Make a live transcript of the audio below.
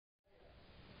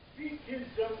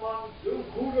man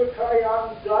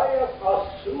Zukurakayan Zaya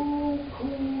Pasu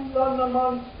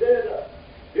Kulanaman Steda.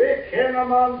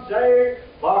 Bekenaman Zay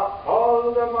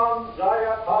Bakaldaman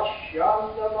Zaya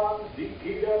Pashandaman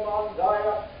Zikidaman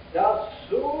Zaya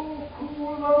Dasu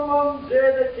Kulaman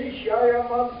Zeda Tishaya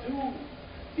Manzu.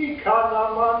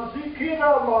 Ikanaman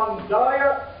Zikiraman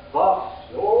Zaya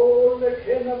Baso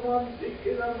Lekenaman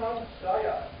Zikiraman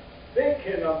Zaya.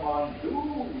 Bekenaman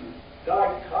Du.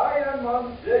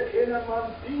 Daikayaman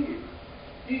Zekenaman Di.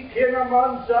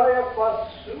 Ikenaman Zaya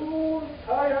Basul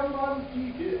Kayaman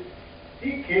Dide.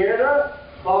 Ikera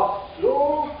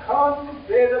Basul Kan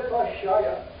Beda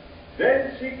Bashaya.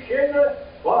 Wenn sie kenne,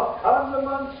 was kann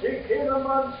man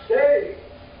Sekenaman say?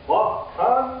 Was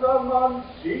kann man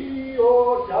see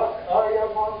or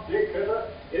Dakayaman Zekera?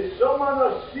 Is someone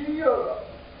a seer?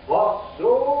 Was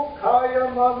so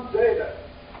Kayaman Zeda.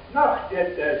 Nach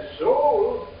der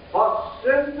Soul. Was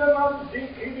sende man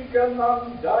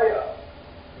Zikirigaman Daya?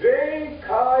 Ve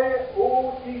kai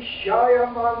o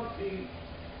Ishayaman Zi.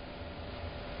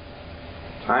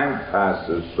 Time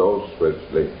passes so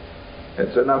swiftly.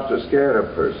 It's enough to scare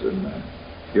a person.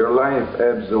 Your life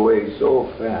ebbs away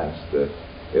so fast that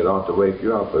it ought to wake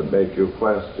you up and make you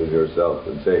question yourself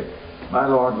and say, my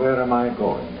Lord, where am I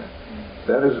going?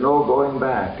 There is no going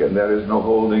back and there is no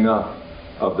holding up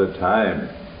of the time.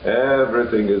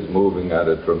 Everything is moving at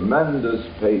a tremendous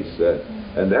pace,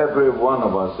 and every one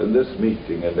of us in this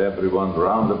meeting and everyone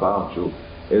round about you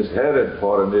is headed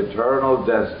for an eternal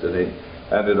destiny,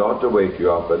 and it ought to wake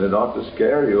you up and it ought to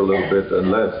scare you a little bit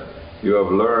unless you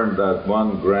have learned that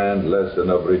one grand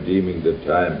lesson of redeeming the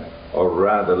time, or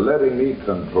rather letting me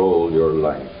control your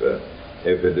life.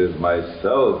 If it is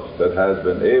myself that has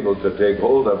been able to take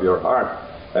hold of your heart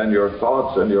and your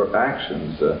thoughts and your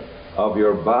actions, of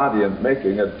your body and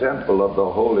making a temple of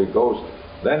the Holy Ghost,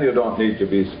 then you don't need to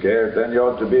be scared. Then you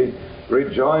ought to be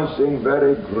rejoicing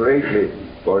very greatly.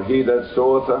 For he that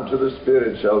soweth unto the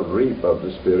Spirit shall reap of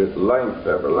the Spirit life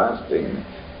everlasting.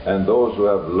 And those who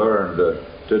have learned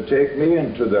to take me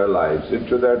into their lives,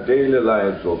 into their daily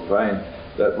lives, will find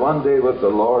that one day with the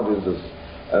Lord is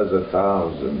as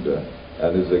 1,000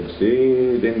 and is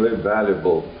exceedingly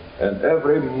valuable. And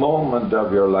every moment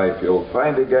of your life you'll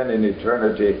find again in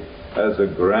eternity as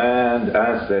a grand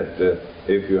asset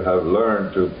if you have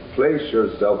learned to place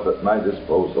yourself at my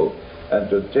disposal and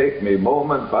to take me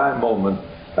moment by moment.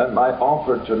 And my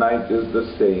offer tonight is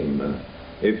the same.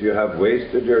 If you have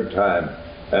wasted your time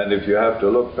and if you have to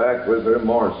look back with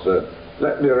remorse,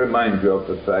 let me remind you of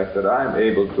the fact that I'm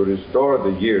able to restore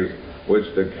the years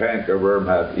which the cankerworm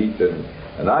hath eaten,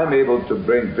 and I'm able to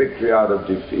bring victory out of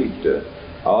defeat.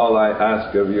 All I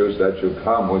ask of you is that you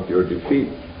come with your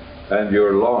defeat and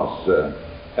your loss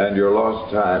and your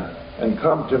lost time, and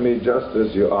come to me just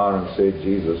as you are and say,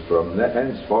 Jesus, from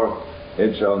henceforth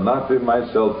it shall not be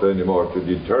myself anymore to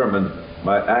determine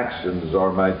my actions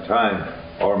or my time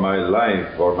or my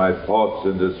life or my thoughts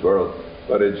in this world,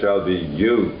 but it shall be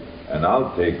you, and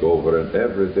I'll take over and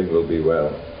everything will be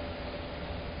well.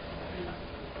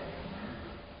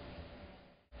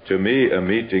 To me, a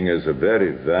meeting is a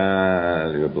very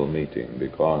valuable meeting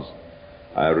because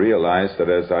I realize that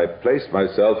as I place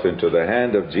myself into the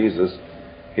hand of Jesus,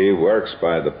 he works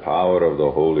by the power of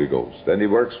the Holy Ghost, and he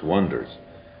works wonders.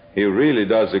 He really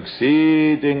does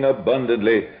exceeding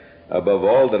abundantly above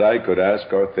all that I could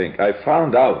ask or think. I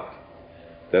found out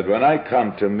that when I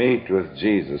come to meet with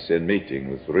Jesus in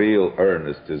meeting with real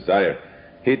earnest desire,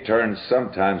 he turns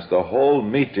sometimes the whole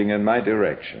meeting in my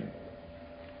direction.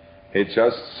 It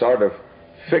just sort of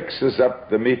fixes up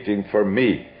the meeting for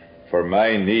me, for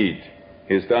my need.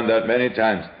 He's done that many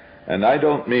times. And I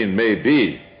don't mean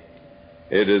maybe.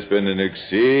 It has been an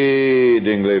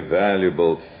exceedingly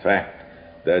valuable fact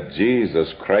that Jesus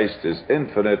Christ is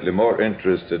infinitely more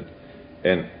interested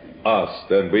in us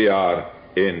than we are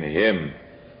in him.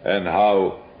 And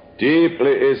how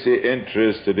deeply is he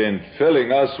interested in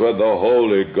filling us with the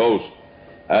Holy Ghost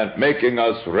and making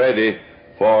us ready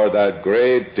for that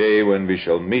great day when we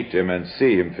shall meet him and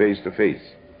see him face to face.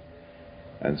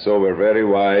 And so we're very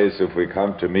wise if we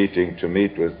come to meeting to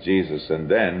meet with Jesus and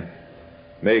then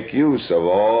make use of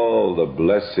all the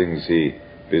blessings he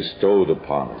bestowed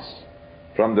upon us.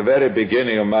 From the very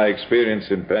beginning of my experience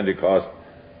in Pentecost,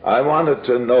 I wanted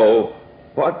to know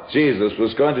what Jesus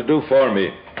was going to do for me.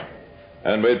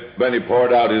 And when he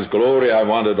poured out his glory, I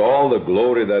wanted all the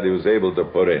glory that he was able to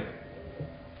put in.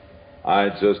 I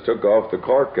just took off the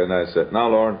cork and I said, now,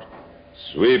 Lord,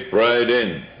 sweep right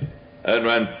in. And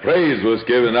when praise was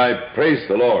given, I praised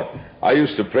the Lord. I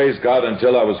used to praise God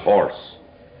until I was hoarse.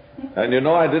 And you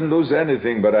know, I didn't lose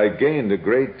anything, but I gained a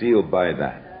great deal by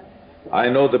that. I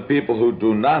know the people who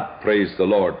do not praise the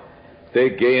Lord, they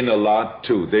gain a lot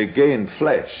too. They gain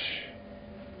flesh.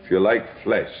 If you like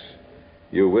flesh,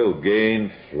 you will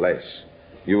gain flesh.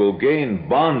 You will gain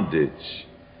bondage.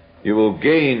 You will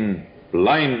gain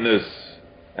blindness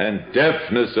and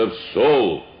deafness of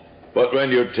soul. But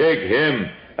when you take Him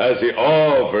as He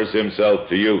offers Himself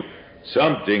to you,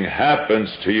 something happens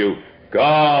to you.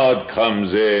 God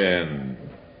comes in.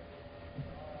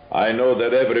 I know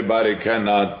that everybody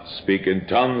cannot speak in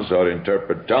tongues or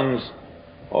interpret tongues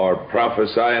or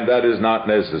prophesy, and that is not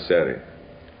necessary.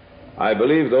 I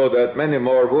believe, though, that many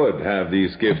more would have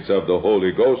these gifts of the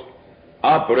Holy Ghost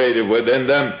operated within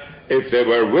them if they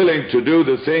were willing to do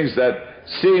the things that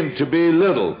seem to be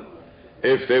little,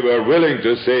 if they were willing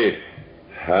to say,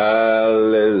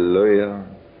 hallelujah,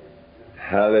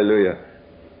 hallelujah,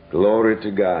 glory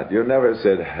to God. You never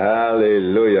said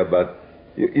hallelujah, but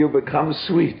you become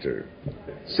sweeter.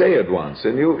 Say it once,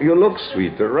 and you look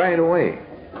sweeter right away.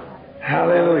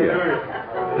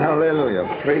 Hallelujah,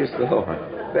 hallelujah, praise the Lord.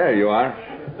 There you are.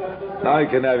 Now you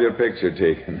can have your picture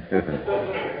taken.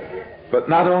 But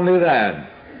not only that,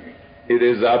 it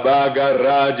is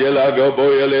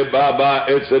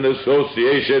it's an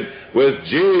association with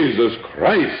Jesus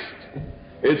Christ.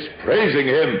 It's praising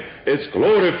Him. It's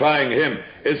glorifying Him.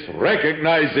 It's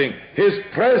recognizing His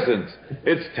presence.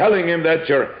 It's telling Him that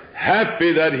you're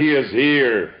happy that He is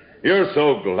here. You're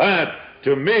so glad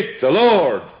to meet the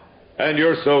Lord. And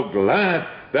you're so glad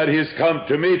that He's come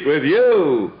to meet with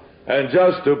you. And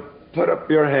just to put up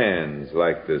your hands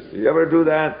like this. You ever do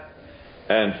that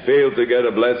and fail to get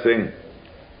a blessing?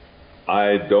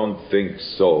 I don't think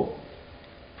so.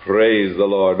 Praise the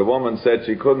Lord. The woman said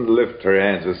she couldn't lift her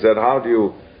hands. I said, how do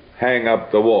you hang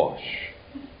up the wash?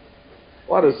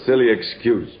 What a silly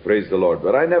excuse, praise the Lord.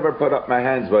 But I never put up my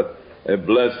hands, but a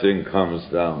blessing comes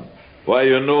down. Why,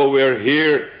 you know, we're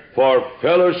here for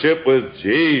fellowship with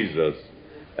Jesus.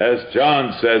 As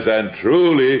John says, and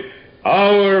truly,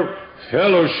 our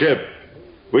fellowship.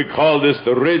 We call this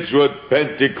the Ridgewood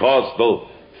Pentecostal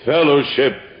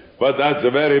Fellowship, but that's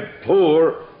a very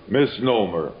poor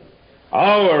misnomer.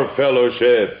 Our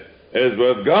fellowship is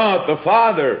with God the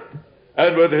Father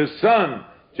and with His Son,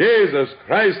 Jesus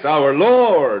Christ our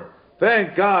Lord.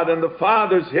 Thank God, and the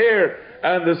Father's here,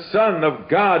 and the Son of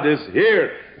God is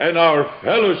here, and our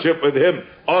fellowship with Him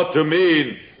ought to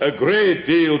mean a great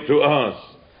deal to us.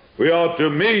 We ought to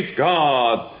meet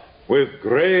God with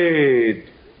great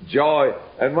joy,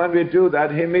 and when we do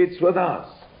that, He meets with us.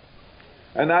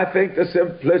 And I think the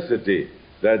simplicity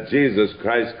that Jesus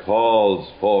Christ calls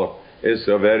for is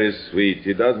so very sweet.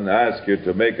 He doesn't ask you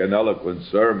to make an eloquent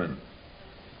sermon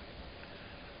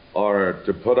or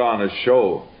to put on a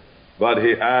show, but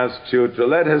He asks you to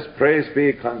let His praise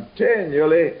be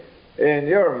continually in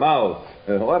your mouth.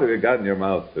 And what have you got in your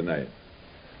mouth tonight?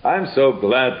 I'm so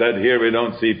glad that here we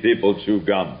don't see people chew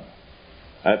gum.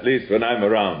 At least when I'm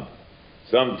around.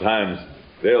 Sometimes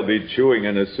they'll be chewing,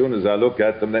 and as soon as I look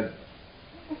at them, then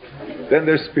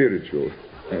they're spiritual.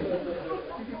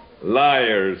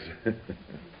 Liars.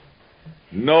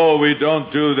 No, we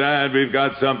don't do that. We've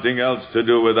got something else to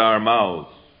do with our mouths.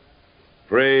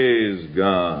 Praise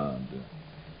God.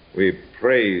 We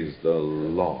praise the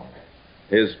Lord.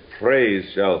 His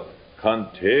praise shall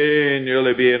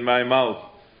continually be in my mouth.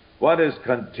 What is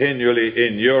continually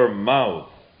in your mouth?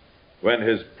 When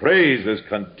His praise is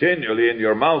continually in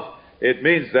your mouth, it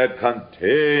means that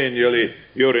continually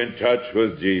you're in touch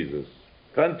with Jesus.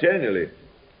 Continually.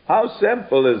 How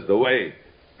simple is the way.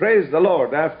 Praise the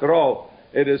Lord. After all,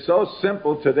 it is so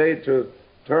simple today to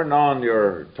turn on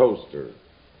your toaster.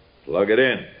 Plug it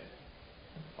in.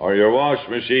 Or your wash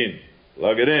machine.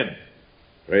 Plug it in.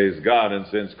 Praise God. And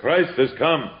since Christ has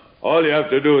come, all you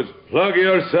have to do is plug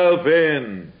yourself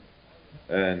in.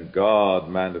 And God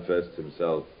manifests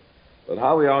Himself. But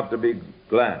how we ought to be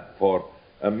glad for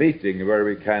a meeting where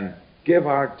we can give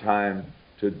our time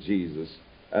to Jesus.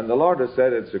 And the Lord has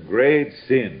said it's a great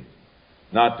sin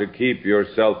not to keep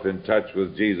yourself in touch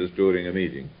with Jesus during a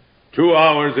meeting. 2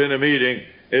 hours in a meeting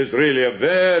is really a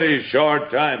very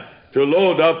short time to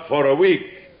load up for a week.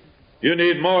 You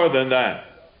need more than that.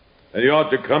 And you ought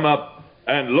to come up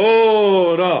and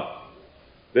load up.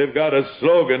 They've got a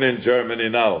slogan in Germany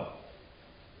now.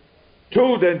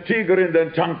 Tu den Tiger in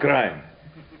den Tank rein.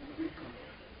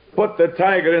 Put the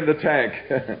tiger in the tank.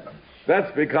 That's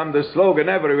become the slogan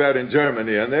everywhere in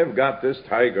Germany, and they've got this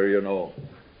tiger, you know.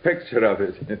 Picture of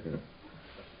it.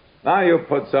 Now you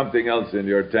put something else in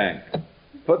your tank.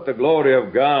 Put the glory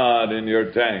of God in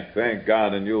your tank. Thank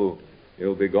God, and you'll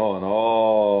be going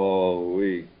all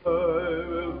week. I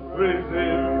will praise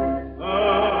Him.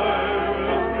 I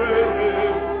will praise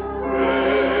Him.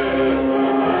 Praise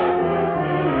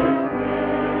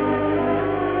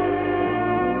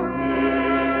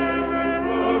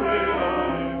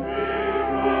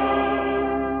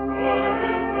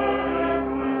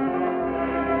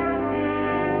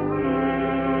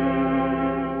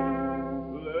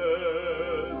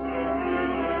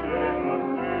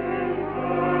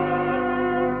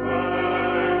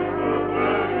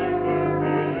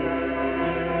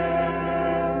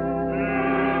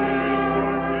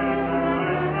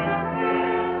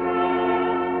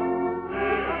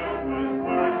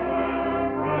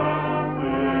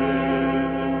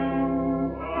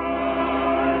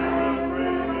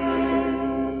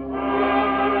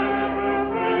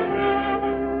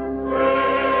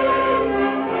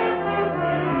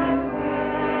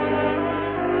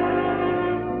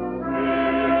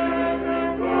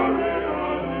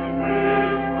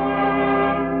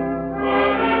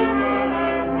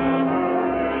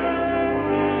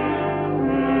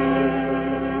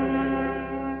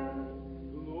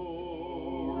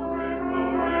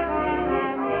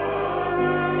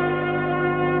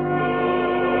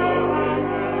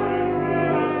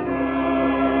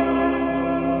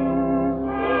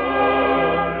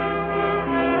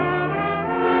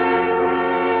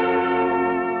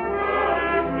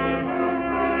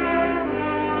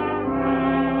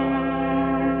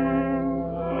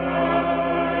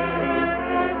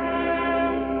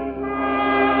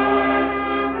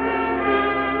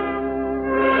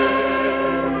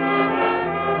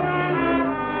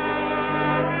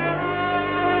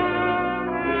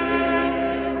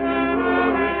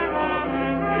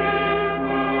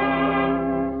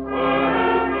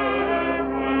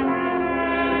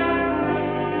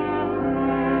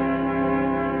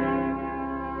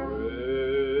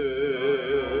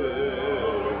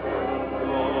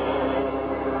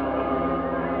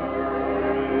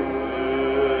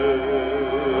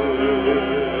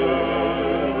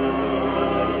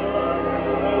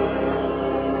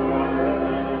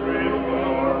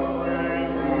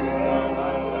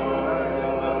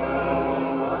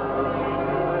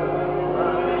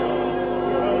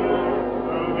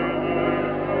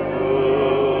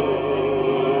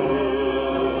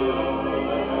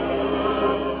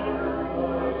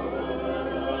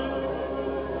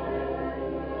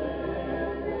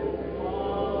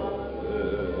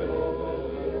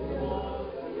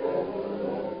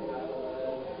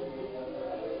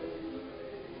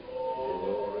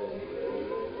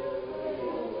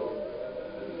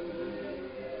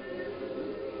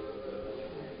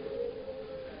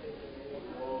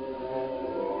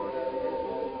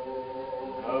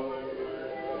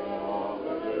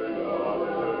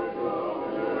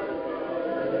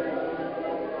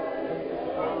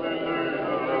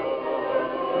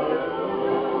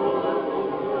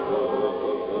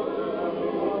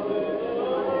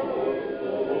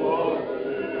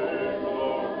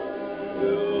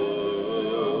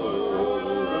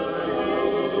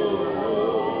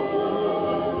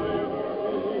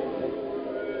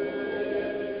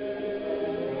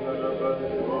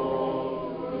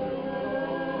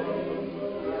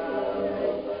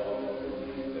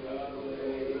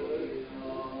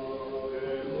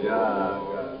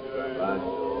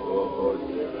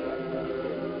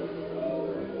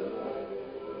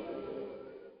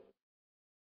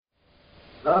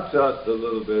not just a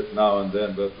little bit now and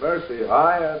then, but mercy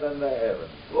higher than the heavens,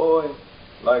 flowing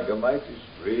like a mighty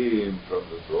stream from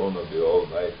the throne of the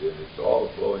Almighty, and it's all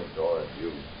flowing toward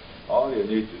you. All you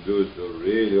need to do is to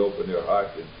really open your heart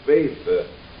in faith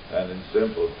and in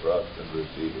simple trust and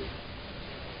receive it.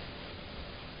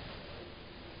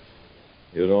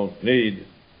 You don't need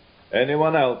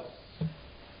anyone else.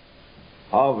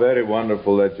 How very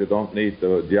wonderful that you don't need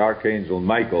the Archangel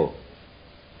Michael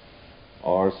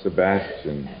or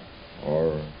Sebastian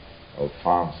or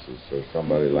Alphonsus or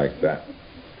somebody like that.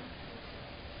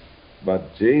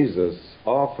 But Jesus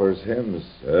offers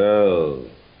himself.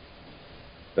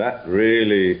 That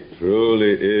really,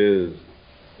 truly is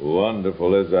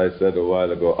wonderful. As I said a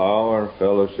while ago, our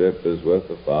fellowship is with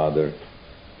the Father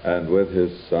and with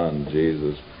his Son,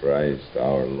 Jesus Christ,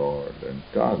 our Lord. And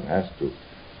God has to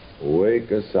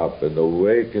wake us up and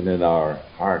awaken in our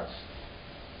hearts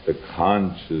the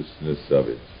consciousness of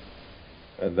it.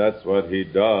 And that's what he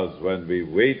does when we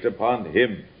wait upon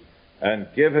him and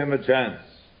give him a chance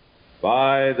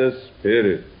by the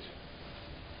Spirit.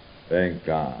 Thank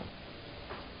God.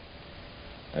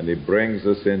 And he brings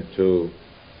us into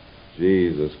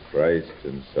Jesus Christ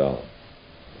himself.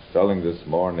 I was telling this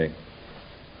morning,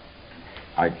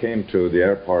 I came to the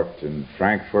airport in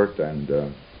Frankfurt, and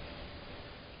the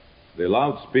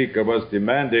loudspeaker was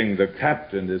demanding the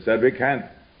captain. They said,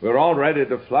 we're all ready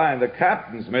to fly, and the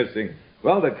captain's missing.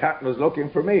 Well, the captain was looking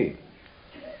for me.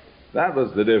 That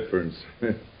was the difference.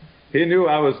 He knew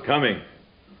I was coming,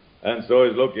 and so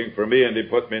he's looking for me, and he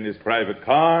put me in his private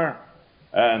car,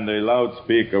 and the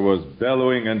loudspeaker was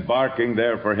bellowing and barking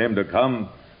there for him to come,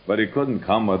 but he couldn't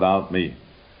come without me.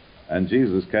 And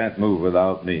Jesus can't move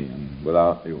without me and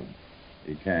without you.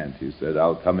 He can't. He said,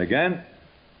 I'll come again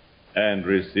and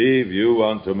receive you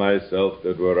unto myself,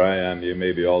 that where I am ye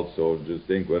may be also. Just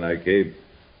think, when I came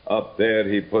up there,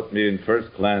 he put me in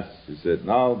first class. He said,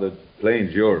 now the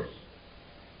plane's yours.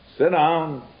 Sit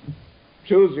down,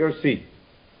 choose your seat,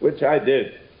 which I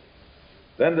did.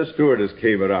 Then the stewardess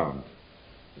came around.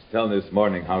 I was telling this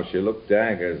morning how she looked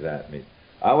daggers at me.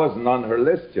 I wasn't on her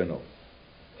list, you know.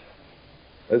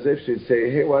 As if she'd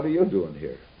say, hey, what are you doing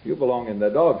here? You belong in the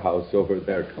doghouse over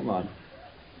there. Come on.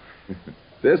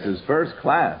 This is first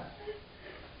class.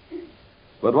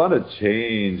 But what a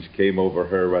change came over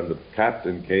her when the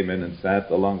captain came in and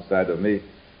sat alongside of me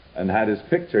and had his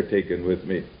picture taken with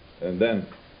me, and then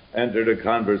entered a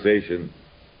conversation.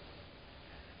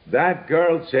 That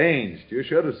girl changed. You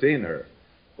should have seen her.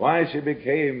 Why, she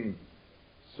became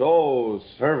so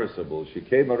serviceable. She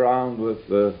came around with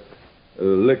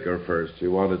liquor first. She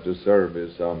wanted to serve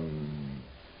me some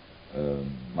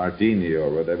martini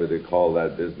or whatever they call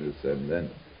that business, and then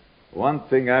one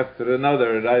thing after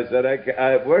another, and I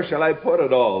said, where shall I put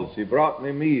it all? She brought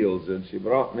me meals, and she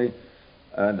brought me,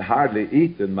 and hardly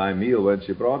eaten my meal when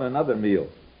she brought another meal.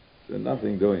 So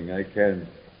nothing doing. I can't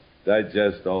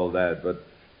digest all that, but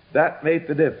that made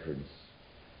the difference.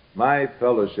 My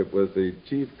fellowship with the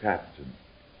chief captain.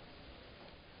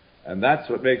 And that's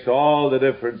what makes all the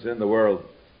difference in the world.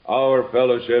 Our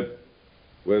fellowship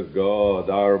with God,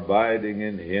 our abiding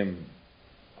in him,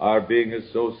 our being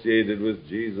associated with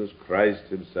Jesus Christ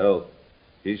himself.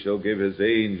 He shall give his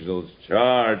angels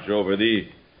charge over thee,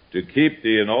 to keep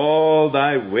thee in all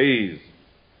thy ways.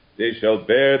 They shall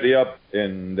bear thee up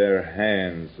in their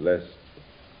hands, lest...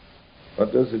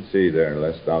 What does it say there?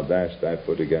 Lest thou dash thy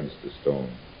foot against a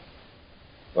stone.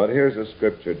 But here's a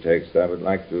scripture text I would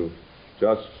like to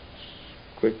just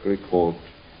quickly quote.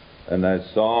 And I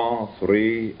saw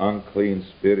 3 unclean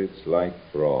spirits like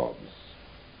frogs.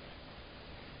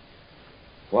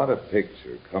 What a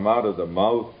picture. Come out of the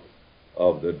mouth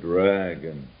of the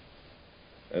dragon,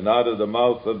 and out of the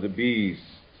mouth of the beast,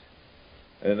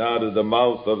 and out of the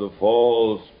mouth of the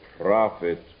false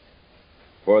prophet.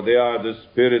 For they are the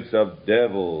spirits of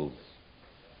devils,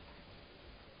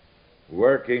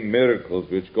 working miracles,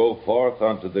 which go forth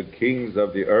unto the kings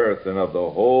of the earth and of the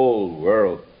whole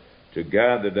world, to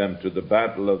gather them to the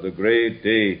battle of the great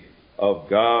day of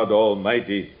God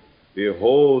Almighty.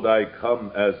 Behold, I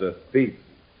come as a thief.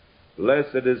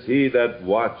 Blessed is he that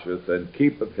watcheth and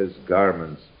keepeth his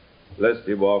garments, lest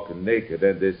he walk naked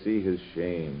and they see his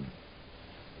shame.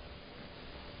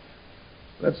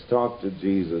 Let's talk to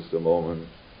Jesus a moment.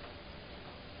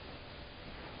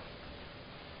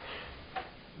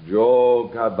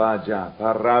 Jo kabaja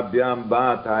parabiam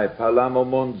batai palamo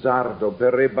monzardo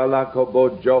peribalaco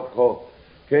bojoko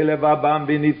che le va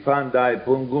bambini fandai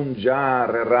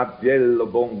pungungiare rabbiello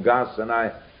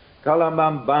bongasanai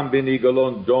calamam bambini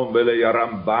golon dombele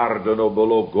yarambardo no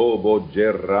bologobo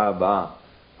geraba.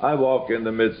 I walk in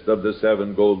the midst of the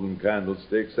 7 golden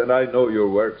candlesticks, and I know your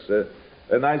works,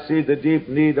 And I see the deep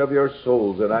need of your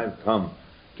souls, and I've come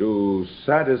to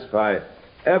satisfy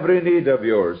every need of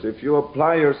yours. If you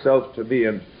apply yourself to me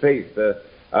in faith,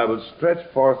 I will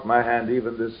stretch forth my hand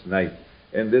even this night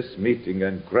in this meeting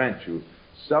and grant you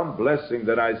some blessing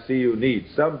that I see you need,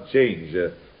 some change,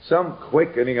 some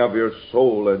quickening of your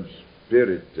soul and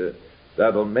spirit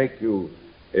that will make you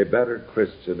a better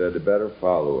Christian and a better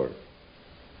follower.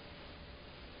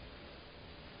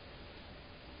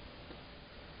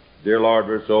 Dear Lord,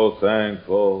 we're so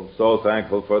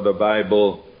thankful for the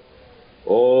Bible.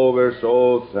 Oh, we're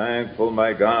so thankful,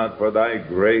 my God, for thy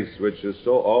grace, which is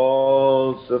so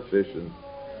all-sufficient.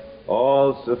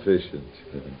 All-sufficient.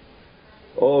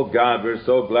 Oh, God, we're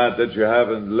so glad that you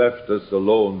haven't left us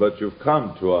alone, but you've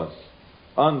come to us,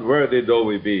 unworthy though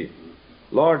we be.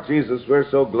 Lord Jesus, we're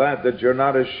so glad that you're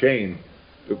not ashamed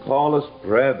to call us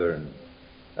brethren.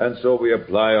 And so we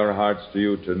apply our hearts to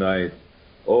you tonight.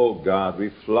 Oh, God, we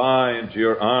fly into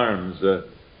your arms.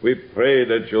 We pray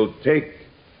that you'll take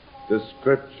the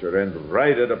Scripture and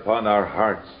write it upon our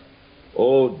hearts.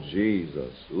 Oh,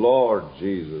 Jesus, Lord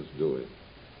Jesus, do it.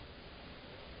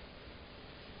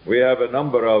 We have a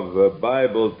number of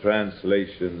Bible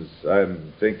translations.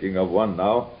 I'm thinking of one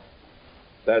now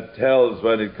that tells,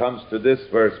 when it comes to this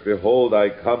verse, behold, I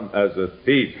come as a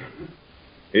thief.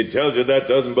 It tells you that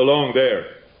doesn't belong there.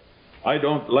 I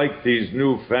don't like these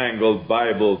newfangled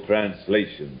Bible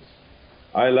translations.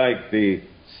 I like the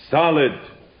solid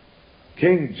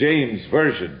King James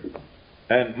Version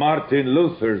and Martin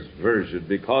Luther's version,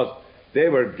 because they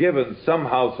were given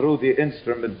somehow through the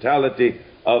instrumentality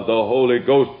of the Holy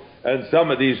Ghost. And some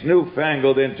of these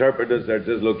newfangled interpreters are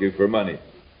just looking for money.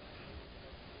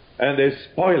 And they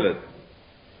spoil it.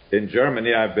 In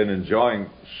Germany, I've been enjoying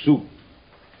soup.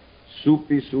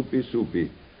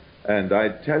 Soupy. And I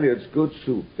tell you, it's good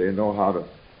soup. They know how to...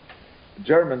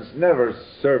 Germans never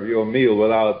serve you a meal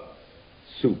without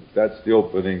soup. That's the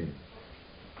opening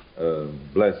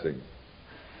blessing.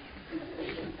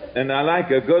 And I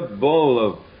like a good bowl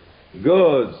of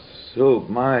good soup.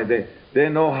 They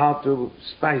know how to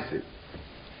spice it.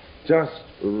 Just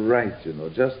right,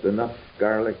 just enough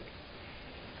garlic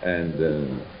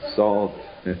and salt.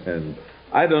 And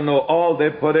I don't know all they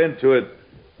put into it,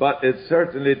 but it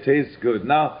certainly tastes good.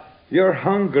 Now, you're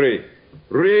hungry,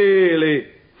 really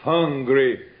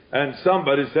hungry, and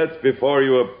somebody sets before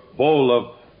you a bowl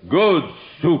of good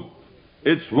soup.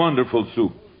 It's wonderful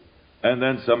soup. And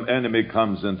then some enemy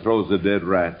comes and throws a dead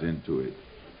rat into it.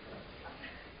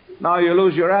 Now you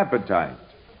lose your appetite.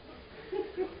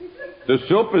 The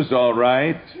soup is all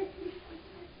right,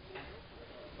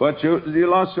 but you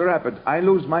lost your appetite. I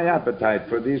lose my appetite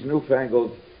for these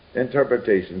newfangled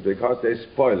interpretations because they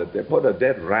spoil it. They put a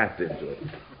dead rat into it.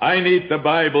 I need the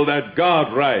Bible that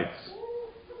God writes.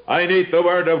 I need the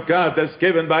Word of God that's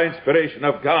given by inspiration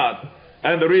of God.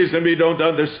 And the reason we don't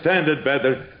understand it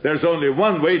better, there's only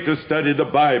one way to study the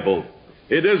Bible.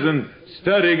 It isn't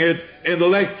studying it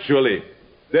intellectually.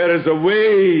 There is a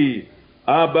way,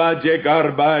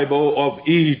 Bible, of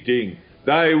eating.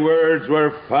 Thy words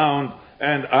were found,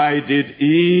 and I did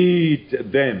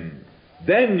eat them.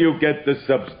 Then you get the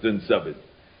substance of it.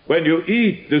 When you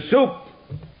eat the soup,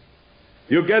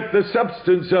 you get the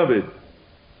substance of it.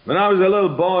 When I was a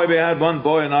little boy, we had one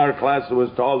boy in our class who was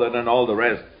taller than all the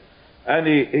rest. And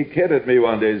he kidded me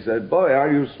one day. He said, "Boy, are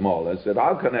you small?" I said,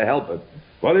 "How can I help it?"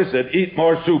 Well, he said, "Eat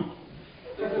more soup."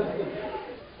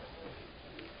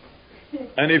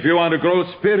 And if you want to grow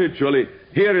spiritually,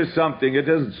 here is something. It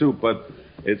isn't soup, but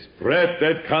it's bread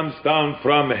that comes down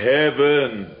from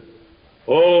heaven.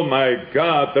 Oh, my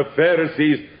God, the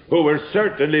Pharisees, who were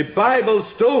certainly Bible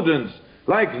students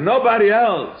like nobody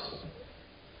else,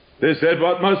 they said,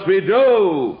 "What must we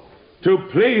do to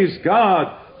please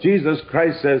God?" Jesus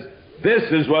Christ says, "This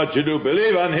is what you do.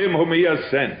 Believe on Him whom He has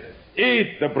sent.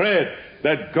 Eat the bread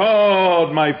that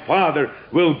God, my Father,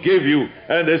 will give you."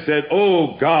 And they said,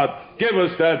 "Oh, God, give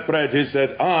us that bread." He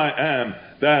said, "I am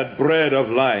that bread of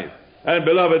life." And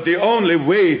beloved, the only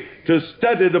way to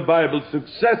study the Bible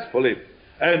successfully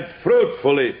and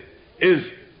fruitfully is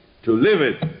to live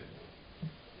it.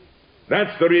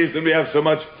 That's the reason we have so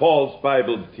much false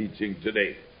Bible teaching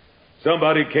today.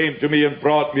 Somebody came to me and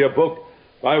brought me a book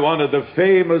by one of the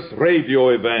famous radio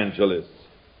evangelists.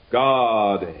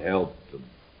 God help them.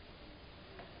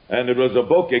 And it was a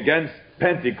book against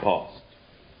Pentecost.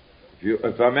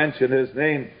 If I mention his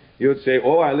name, you'd say,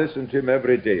 "Oh, I listen to him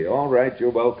every day." All right, you're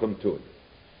welcome to it.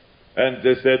 And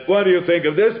they said, "What do you think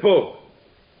of this book?"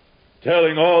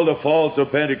 Telling all the faults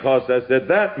of Pentecost. I said,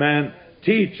 "That man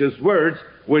teaches words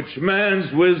which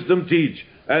man's wisdom teach.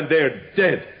 And they're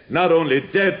dead. Not only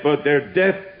dead, but they're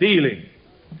death-dealing.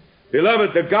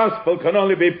 Beloved, the gospel can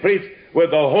only be preached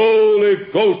with the Holy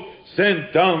Ghost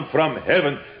sent down from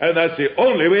heaven, and that's the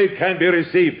only way it can be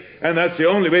received, and that's the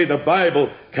only way the Bible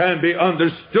can be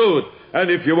understood. And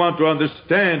if you want to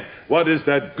understand what is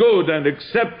that good and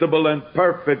acceptable and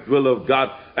perfect will of God,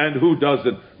 and who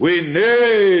doesn't, we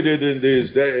need it in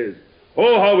these days.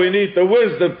 Oh, how we need the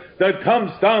wisdom that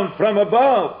comes down from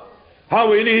above. How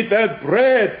we need that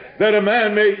bread that a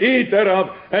man may eat thereof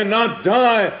and not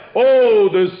die. Oh,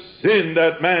 the sin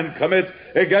that man commits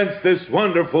against this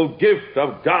wonderful gift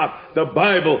of God, the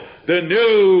Bible, the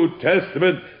New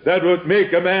Testament, that would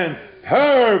make a man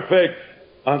perfect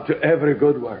unto every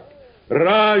good work.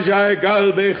 Rajai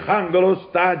galbe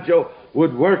changalo stadio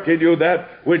would work in you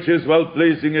that which is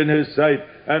well-pleasing in His sight,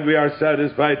 and we are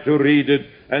satisfied to read it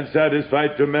and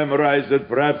satisfied to memorize it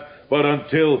perhaps, but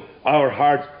until our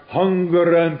hearts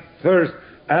hunger and thirst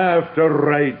after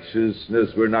righteousness,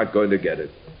 we're not going to get it.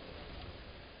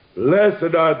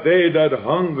 Blessed are they that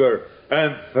hunger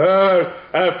and thirst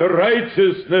after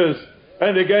righteousness.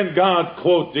 And again, God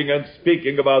quoting and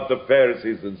speaking about the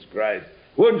Pharisees and scribes.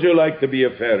 Wouldn't you like to be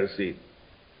a Pharisee?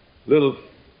 Little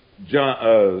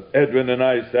Edwin and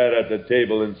I sat at the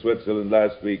table in Switzerland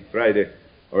last week, Friday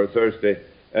or Thursday,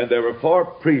 and there were 4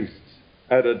 priests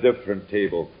at a different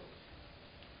table.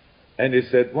 And he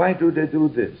said, why do they do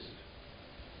this?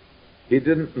 He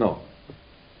didn't know.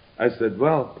 I said,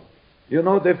 well, you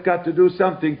know, they've got to do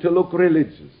something to look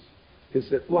religious. He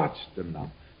said, watch them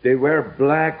now. They wear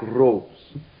black robes,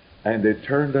 and they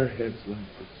turn their heads like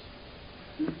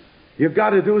this. You've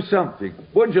got to do something.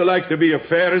 Wouldn't you like to be a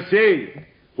Pharisee?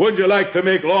 Wouldn't you like to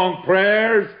make long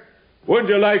prayers? Wouldn't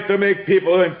you like to make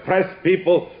people, impress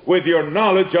people with your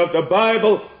knowledge of the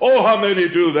Bible? Oh, how many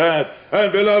do that?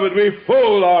 And beloved, we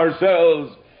fool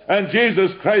ourselves. And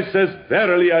Jesus Christ says,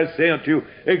 verily I say unto you,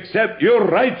 except your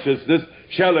righteousness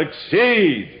shall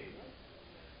exceed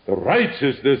the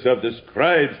righteousness of the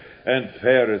scribes and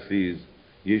Pharisees,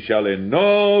 ye shall in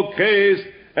no case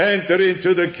enter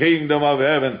into the kingdom of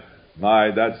heaven.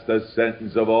 My, that's the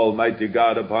sentence of Almighty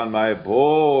God upon my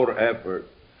poor effort,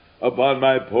 upon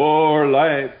my poor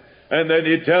life. And then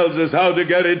He tells us how to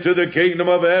get into the kingdom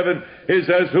of heaven. He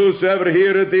says, whosoever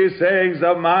heareth these sayings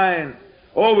of mine,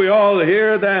 oh, we all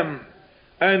hear them,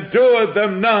 and doeth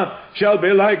them not, shall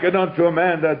be likened unto a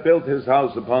man that built his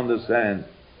house upon the sand.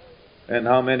 And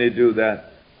how many do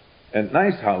that? And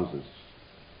nice houses,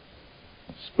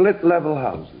 split level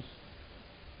houses.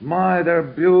 My, they're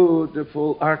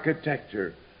beautiful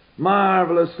architecture,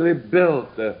 marvelously built,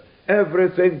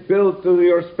 everything built to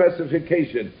your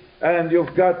specification, and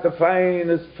you've got the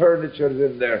finest furniture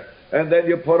in there, and then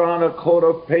you put on a coat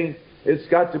of paint. It's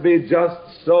got to be just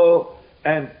so,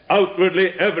 and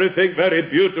outwardly everything very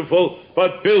beautiful,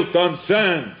 but built on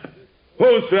sand.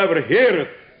 Whosoever heareth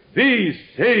these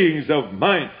sayings of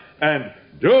mine and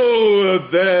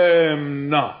doeth them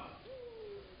not,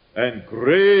 and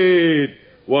great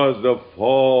was the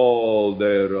fall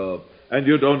thereof. And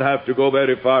you don't have to go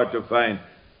very far to find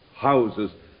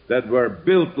houses that were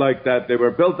built like that. They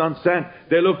were built on sand.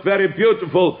 They looked very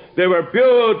beautiful. They were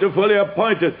beautifully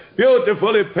appointed,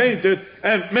 beautifully painted,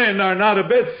 and men are not a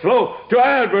bit slow to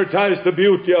advertise the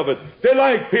beauty of it. They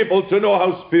like people to know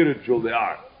how spiritual they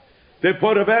are. They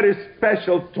put a very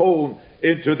special tone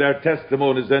into their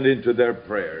testimonies and into their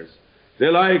prayers. They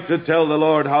like to tell the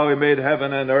Lord how He made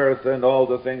heaven and earth and all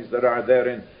the things that are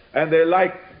therein. And they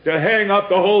like to hang up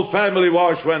the whole family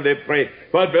wash when they pray.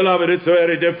 But, beloved, it's a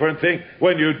very different thing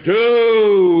when you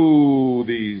do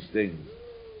these things.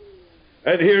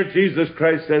 And here Jesus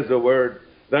Christ says a word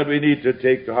that we need to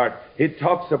take to heart. He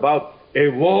talks about a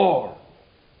war.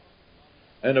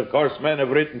 And, of course, men have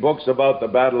written books about the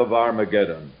Battle of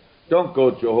Armageddon. Don't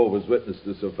go to Jehovah's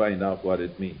Witnesses to find out what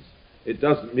it means. It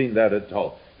doesn't mean that at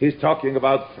all. He's talking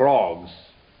about frogs.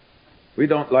 We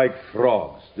don't like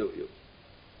frogs, do you?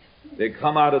 They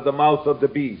come out of the mouth of the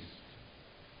beast.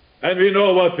 And we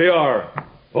know what they are.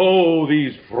 Oh,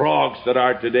 these frogs that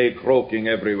are today croaking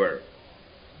everywhere.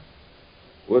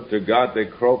 Would to God they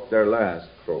croak their last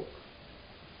croak.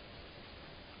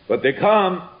 But they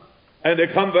come, and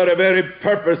they come for a very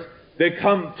purpose. They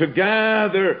come to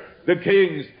gather the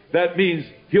kings. That means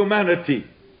humanity.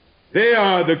 They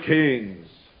are the kings.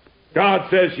 God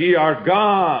says, ye are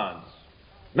gods,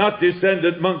 not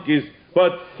descended monkeys,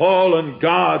 but fallen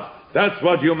gods. That's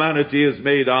what humanity is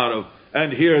made out of.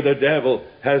 And here the devil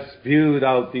has spewed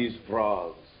out these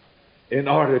frogs in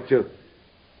order to,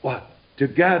 what? To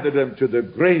gather them to the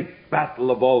great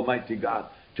battle of Almighty God.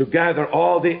 To gather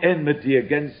all the enmity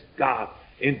against God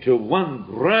into one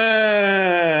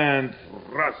grand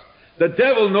thrust The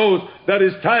devil knows that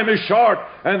his time is short,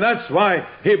 and that's why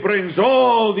he brings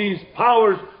all these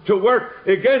powers to work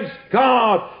against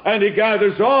God, and he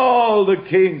gathers all the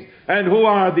kings. And who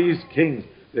are these kings?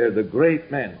 They're the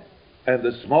great men, and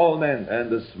the small men,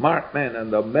 and the smart men,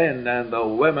 and the men and the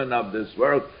women of this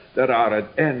world that are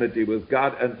at enmity with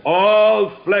God, and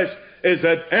all flesh is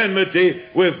at enmity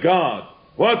with God.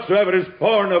 Whatsoever is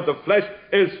born of the flesh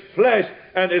is flesh,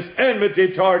 and is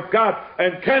enmity toward God,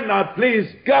 and cannot please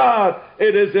God.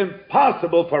 It is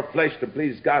impossible for flesh to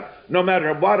please God, no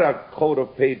matter what a coat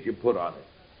of paint you put on it.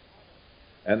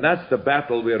 And that's the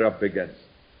battle we're up against.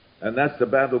 And that's the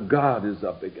battle God is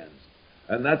up against.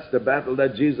 And that's the battle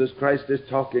that Jesus Christ is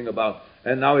talking about.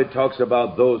 And now he talks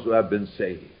about those who have been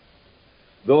saved,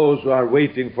 those who are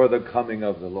waiting for the coming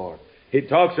of the Lord. He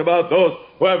talks about those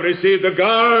who have received the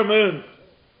garment.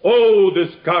 Oh,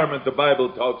 this garment the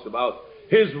Bible talks about.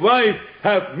 His wife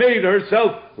hath made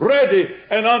herself ready,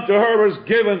 and unto her was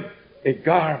given a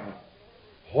garment,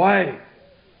 white,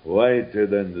 whiter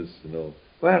than the snow.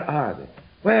 Where are they?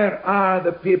 Where are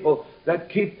the people that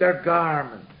keep their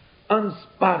garment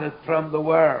unspotted from the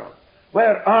world?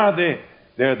 Where are they?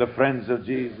 They're the friends of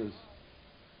Jesus,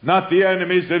 not the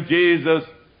enemies of Jesus.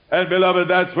 And beloved,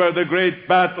 that's where the great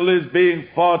battle is being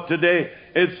fought today.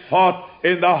 It's fought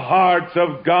in the hearts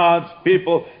of God's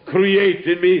people. Create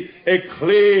in me a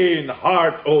clean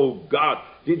heart, O God.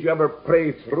 Did you ever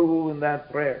pray through in that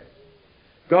prayer?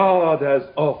 God has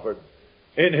offered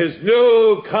in His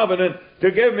new covenant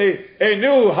to give me a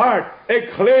new heart, a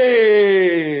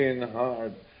clean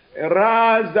heart.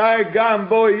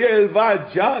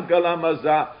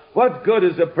 What good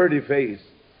is a pretty face?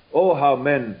 Oh, how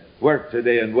men work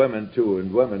today, and women too,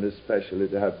 and women especially,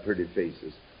 to have pretty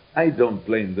faces. I don't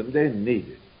blame them. They need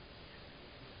it.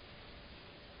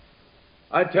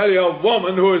 I tell you, a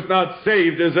woman who is not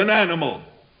saved is an animal.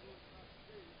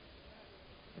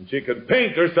 And she can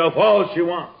paint herself all she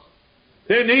wants.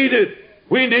 They need it.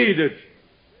 We need it.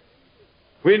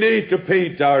 We need to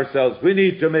paint ourselves. We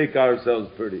need to make ourselves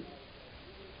pretty.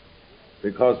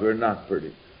 Because we're not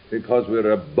pretty. Because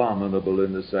we're abominable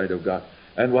in the sight of God.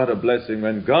 And what a blessing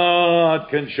when God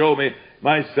can show me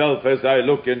myself as I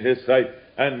look in His sight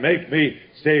and make me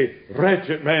say,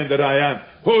 wretched man that I am,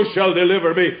 who shall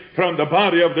deliver me from the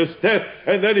body of this death?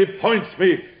 And then He points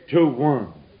me to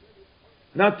one.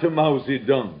 Not to Mao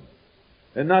Zedong,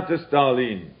 and not to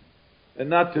Stalin, and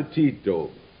not to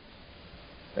Tito,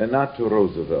 and not to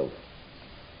Roosevelt,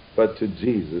 but to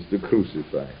Jesus, the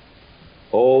crucified.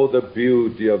 Oh, the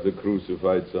beauty of the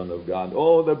crucified Son of God.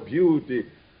 Oh, the beauty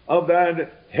of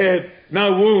that head,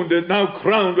 now wounded, now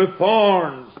crowned with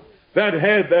thorns. That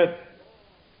head that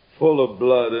full of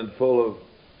blood and full of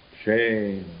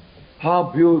shame.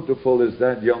 How beautiful is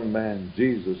that young man,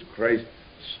 Jesus Christ,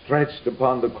 stretched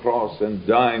upon the cross and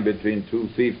dying between two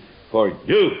thieves for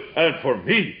you and for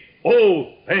me.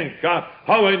 Oh, thank God.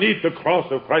 How I need the cross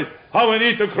of Christ. How I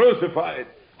need the crucified.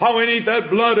 How I need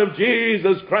that blood of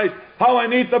Jesus Christ. How I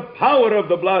need the power of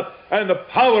the blood and the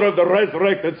power of the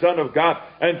resurrected Son of God.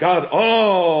 And God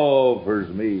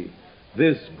offers me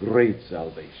this great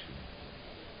salvation.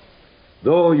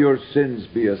 Though your sins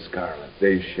be as scarlet,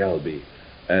 they shall be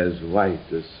as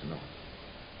white as snow.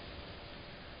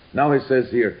 Now he says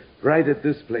here, right at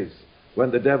this place,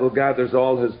 when the devil gathers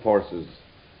all his forces.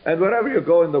 And wherever you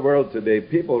go in the world today,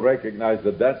 people recognize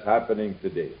that that's happening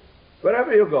today.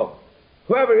 Wherever you go.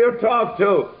 Whoever you talk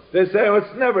to, they say, oh,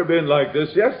 it's never been like this.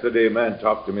 Yesterday, a man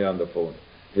talked to me on the phone.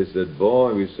 He said,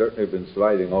 boy, we certainly have been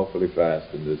sliding awfully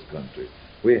fast in this country.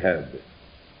 We have been.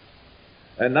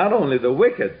 And not only the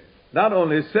wicked, not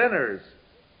only sinners,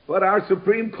 but our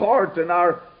Supreme Court and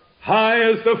our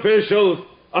highest officials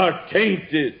are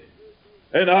tainted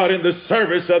and are in the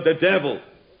service of the devil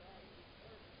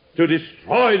to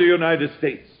destroy the United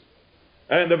States.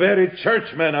 And the very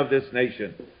churchmen of this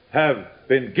nation have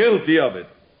been guilty of it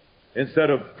instead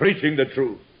of preaching the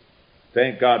truth.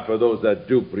 Thank God for those that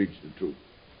do preach the truth.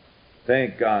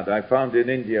 Thank God. I found in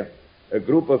India a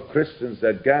group of Christians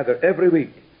that gather every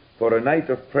week for a night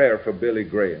of prayer for Billy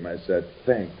Graham. I said,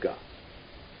 thank God.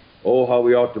 Oh, how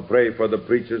we ought to pray for the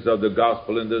preachers of the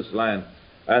gospel in this land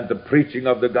and the preaching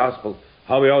of the gospel.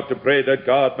 How we ought to pray that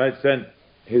God might send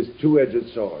His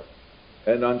two-edged sword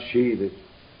and unsheathe it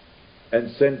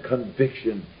and send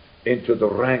conviction into the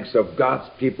ranks of God's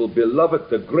people. Beloved,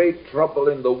 the great trouble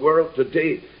in the world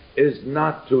today is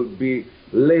not to be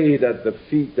laid at the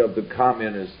feet of the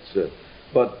communists,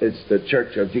 but it's the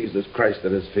church of Jesus Christ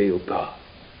that has failed God.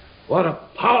 What a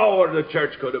power the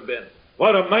church could have been.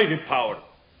 What a mighty power.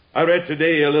 I read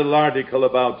today a little article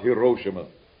about Hiroshima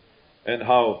and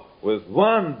how with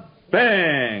one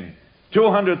bang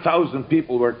 200,000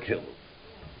 people were killed.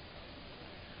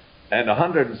 And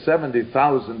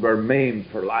 170,000 were maimed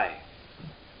for life.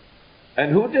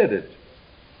 And who did it?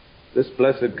 This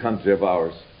blessed country of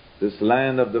ours, this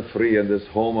land of the free and this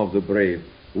home of the brave.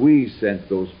 We sent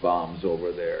those bombs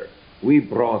over there. We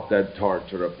brought that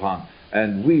torture upon,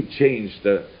 and we changed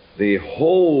the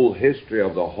whole history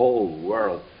of the whole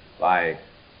world by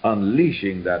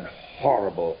unleashing that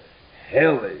horrible,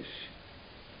 hellish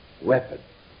weapon.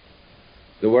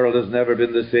 The world has never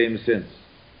been the same since.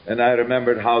 And I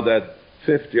remembered how that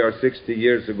 50 or 60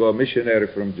 years ago, a missionary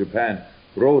from Japan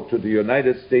wrote to the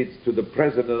United States, to the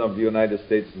President of the United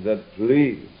States, and said,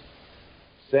 please,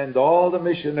 send all the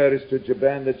missionaries to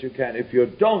Japan that you can. If you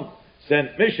don't send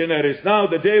missionaries now,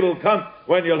 the day will come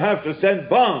when you'll have to send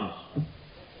bombs.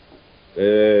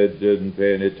 They didn't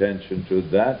pay any attention to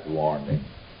that warning.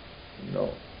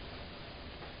 No.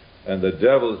 And the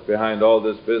devil's behind all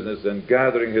this business and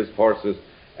gathering his forces.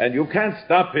 And you can't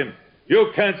stop him.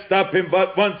 You can't stop him,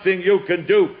 but one thing you can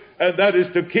do, and that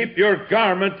is to keep your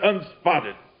garment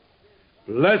unspotted.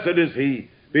 Blessed is he.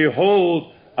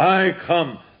 Behold, I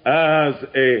come as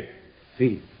a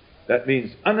thief. That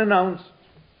means unannounced,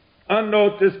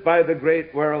 unnoticed by the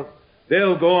great world.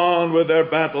 They'll go on with their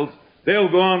battles.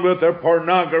 They'll go on with their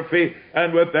pornography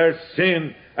and with their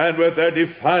sin and with their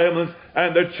defilements.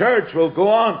 And the church will go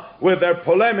on with their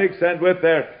polemics and with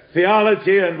their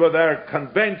theology and with their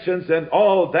conventions and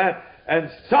all that.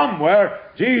 And somewhere,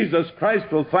 Jesus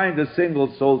Christ will find a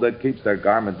single soul that keeps their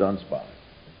garment unspotted.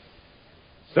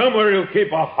 Somewhere he'll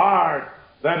keep a heart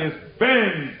that is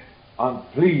bent on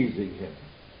pleasing him,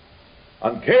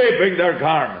 on keeping their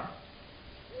garment.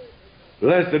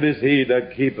 Blessed is he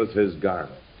that keepeth his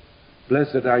garment.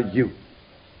 Blessed are you.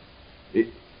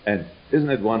 And isn't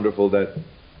it wonderful that,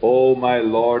 oh my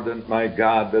Lord and my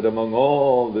God, that among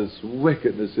all this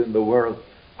wickedness in the world,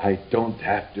 I don't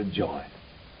have to join.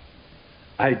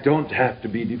 I don't have to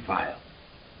be defiled.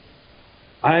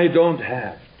 I don't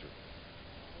have to.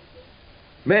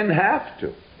 Men have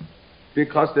to,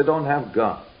 because they don't have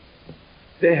God.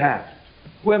 They have to.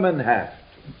 Women have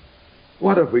to.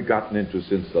 What have we gotten into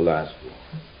since the last war?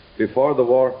 Before the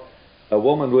war, a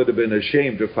woman would have been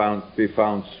ashamed to be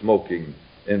found smoking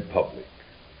in public.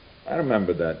 I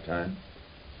remember that time.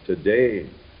 Today,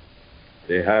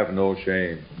 they have no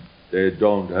shame. They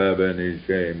don't have any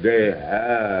shame. They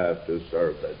have to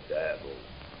serve the devil.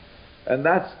 And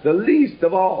that's the least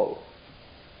of all.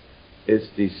 It's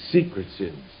the secret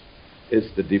sins.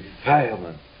 It's the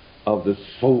defilement of the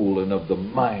soul and of the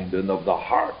mind and of the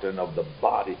heart and of the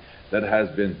body that has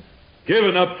been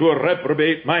given up to a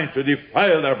reprobate mind to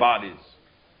defile their bodies.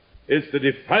 It's the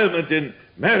defilement in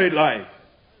married life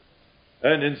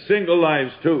and in single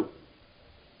lives too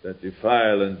that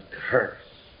defile and curse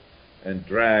and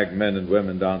drag men and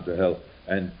women down to hell.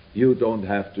 And you don't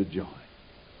have to join.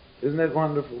 Isn't that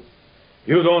wonderful?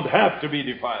 You don't have to be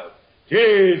defiled.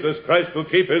 Jesus Christ will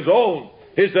keep his own.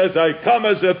 He says, I come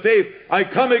as a thief. I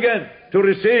come again to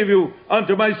receive you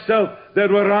unto myself, that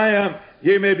where I am,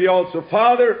 ye may be also.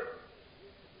 Father,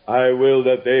 I will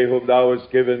that they whom thou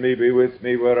hast given me be with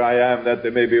me where I am, that they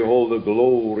may behold the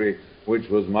glory which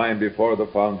was mine before the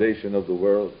foundation of the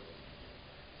world.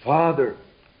 Father,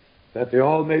 that they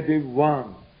all may be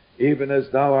one, even as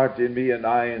thou art in me and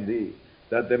I in thee,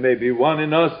 that they may be one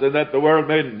in us, and that the world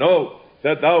may know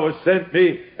that thou hast sent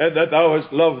me, and that thou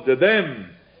hast loved them,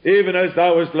 even as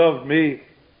thou hast loved me.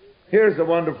 Here's a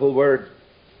wonderful word,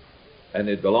 and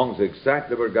it belongs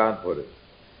exactly where God put it.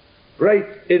 Right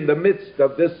in the midst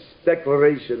of this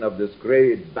declaration of this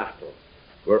great battle,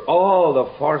 where all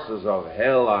the forces of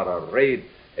hell are arrayed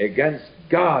against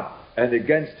God and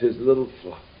against his little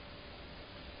flock.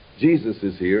 Jesus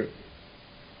is here.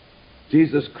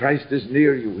 Jesus Christ is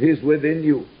near you. He is within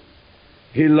you.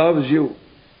 He loves you.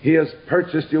 He has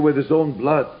purchased you with his own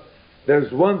blood.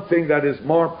 There's one thing that is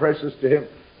more precious to him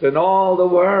than all the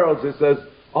worlds. It says,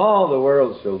 all the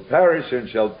worlds shall perish and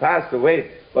shall pass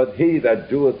away, but he that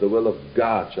doeth the will of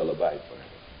God shall abide forever.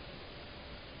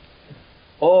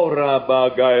 Oh,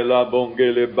 Rabagaila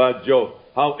Bongele Bajo,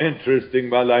 how interesting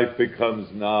my life becomes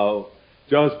now.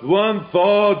 Just one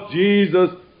thought,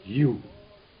 Jesus, you.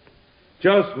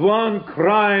 Just one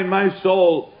cry in my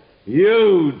soul,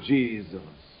 you, Jesus.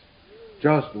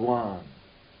 Just one.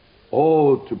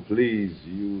 Oh, to please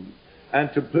you. And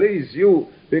to please you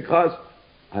because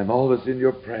I'm always in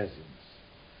your presence.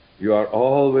 You are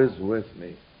always with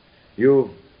me.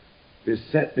 You've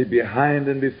beset me behind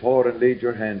and before and laid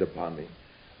your hand upon me.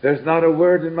 There's not a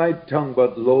word in my tongue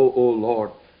but, lo, O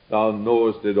Lord, thou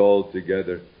knowest it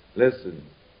altogether. Listen,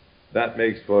 that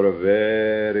makes for a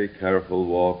very careful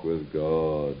walk with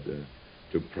God.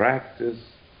 to practice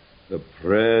the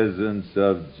presence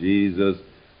of Jesus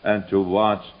and to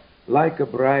watch like a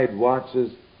bride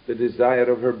watches the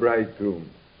desire of her bridegroom.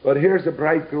 But here's a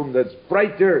bridegroom that's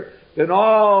brighter than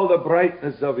all the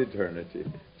brightness of eternity.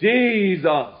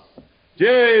 Jesus!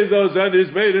 Jesus, and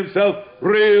He's made Himself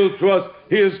real to us.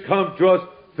 He has come to us.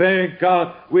 Thank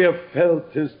God. We have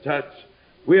felt His touch.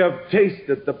 We have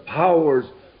tasted the powers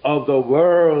of the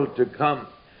world to come.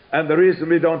 And the reason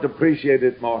we don't appreciate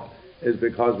it more is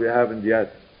because we haven't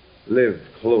yet lived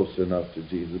close enough to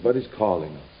Jesus. But He's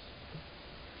calling us.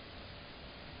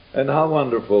 And how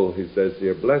wonderful, He says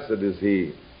here, blessed is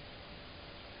he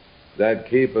that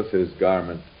keepeth his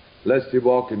garment, lest he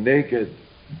walk naked,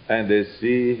 and they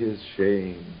see his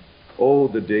shame. Oh,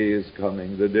 the day is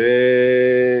coming. The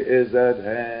day is at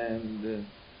hand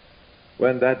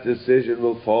when that decision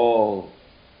will fall,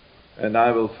 and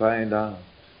I will find out.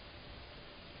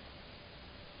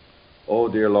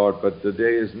 Oh, dear Lord, but the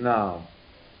day is now.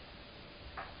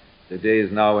 The day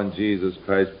is now when Jesus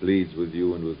Christ pleads with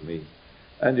you and with me.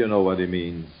 And you know what He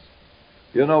means.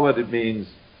 You know what it means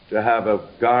to have a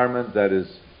garment that is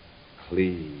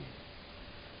clean.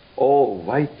 Oh,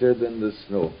 whiter than the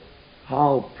snow.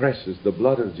 How precious the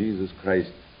blood of Jesus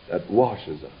Christ that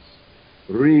washes us,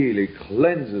 really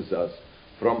cleanses us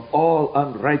from all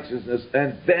unrighteousness,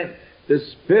 and then the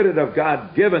Spirit of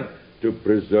God given to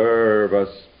preserve us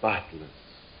spotless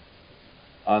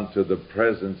unto the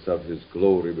presence of His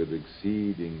glory with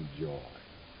exceeding joy.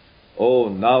 Oh,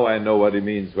 now I know what He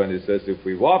means when He says, if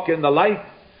we walk in the light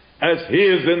as He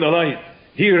is in the light,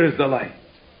 here is the light.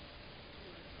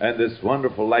 And this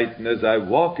wonderful light, and as I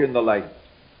walk in the light,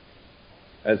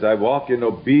 as I walk in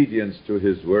obedience to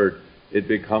His Word, it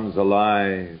becomes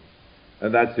alive.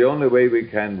 And that's the only way we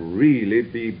can really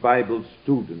be Bible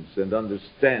students and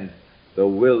understand the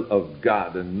will of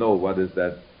God and know what is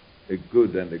that a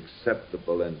good and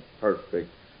acceptable and perfect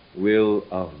will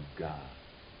of God.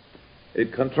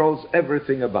 It controls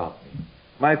everything about me,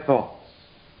 my thoughts.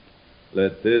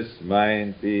 Let this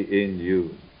mind be in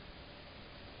you.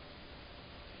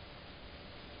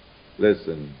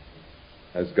 Listen,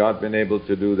 has God been able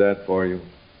to do that for you?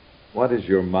 What is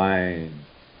your mind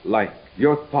like?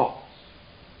 Your thoughts,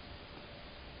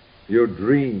 your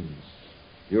dreams,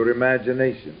 your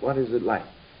imagination, what is it like?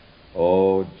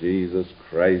 Oh, Jesus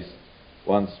Christ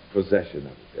wants possession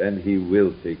of it, and He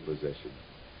will take possession.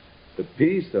 The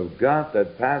peace of God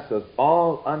that passeth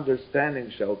all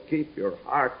understanding shall keep your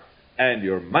heart and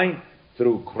your mind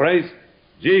through Christ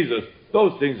Jesus.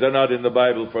 Those things are not in the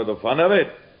Bible for the fun of it.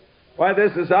 Why,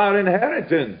 this is our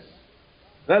inheritance.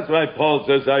 That's why Paul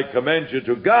says, I commend you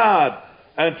to God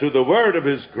and to the word of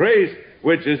His grace,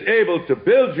 which is able to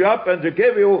build you up and to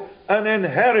give you an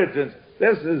inheritance.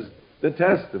 This is the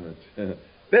Testament.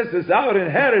 This is our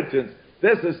inheritance.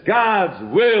 This is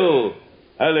God's will.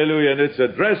 Hallelujah. And it's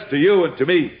addressed to you and to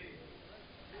me.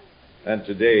 And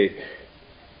today,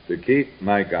 to keep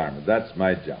my garment. That's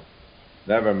my job.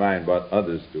 Never mind what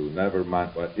others do. Never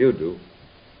mind what you do.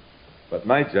 But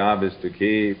my job is to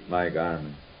keep my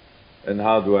garment. And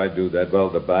how do I do that? Well,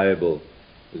 the Bible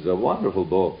is a wonderful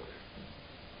book.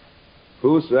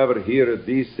 Whosoever heareth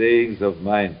these sayings of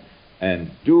mine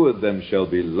and doeth them shall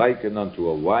be likened unto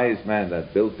a wise man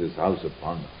that built his house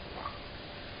upon the rock.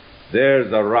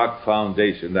 There's a rock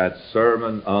foundation, that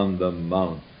Sermon on the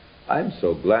Mount. I'm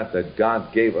so glad that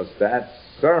God gave us that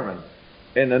sermon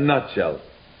in a nutshell.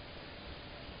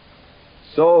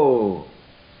 So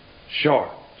short,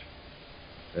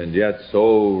 and yet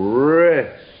so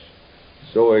rich,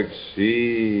 so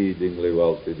exceedingly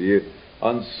wealthy. The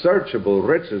unsearchable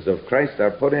riches of Christ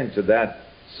are put into that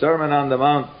Sermon on the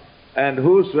Mount, and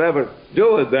whosoever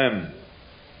doeth them.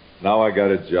 Now I got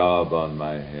a job on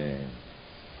my hands.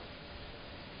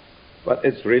 But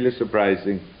it's really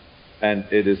surprising, and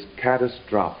it is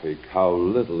catastrophic how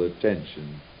little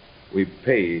attention we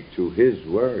pay to His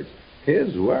words.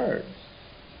 His words.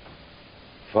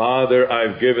 Father,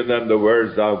 I've given them the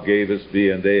words Thou gavest me,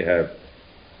 and they have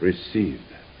received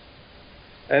them.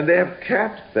 And they have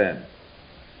kept them.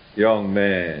 Young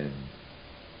man,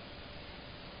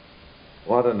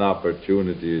 what an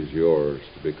opportunity is yours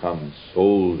to become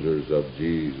soldiers of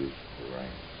Jesus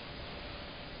Christ.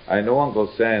 I know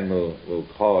Uncle Sam will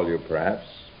call you perhaps,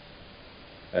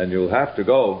 and you'll have to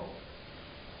go.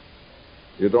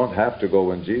 You don't have to go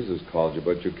when Jesus calls you,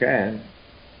 but you can.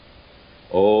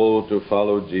 Oh, to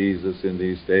follow Jesus in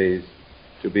these days,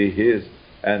 to be His,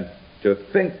 and to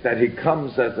think that He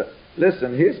comes as a...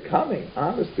 Listen, He's coming.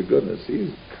 Honest to goodness,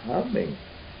 He's coming.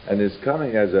 And He's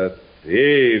coming as a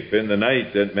thief in the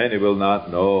night that many will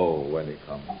not know when He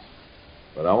comes.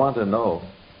 But I want to know